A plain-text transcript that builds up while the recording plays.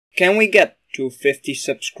Can we get to 50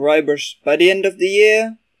 subscribers by the end of the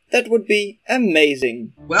year? That would be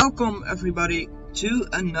amazing. Welcome everybody to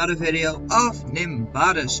another video of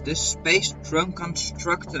Nimbatus, the space drone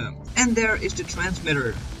constructor. And there is the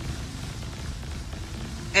transmitter.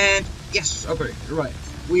 And yes, okay, right.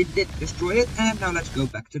 We did destroy it, and now let's go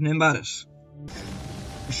back to Nimbatus.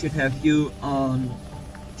 We should have you on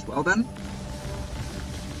 12 then.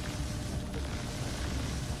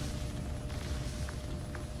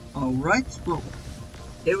 Alright, well,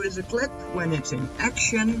 here is a clip when it's in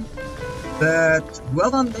action, but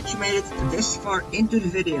well done that you made it this far into the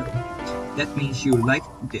video. That means you liked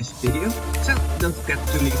this video, so don't forget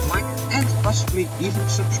to leave a like and possibly even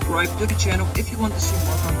subscribe to the channel if you want to see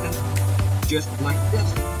more content just like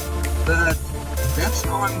this. But that's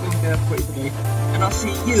all I'm going to have for you today, and I'll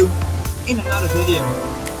see you in another video.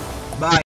 Bye!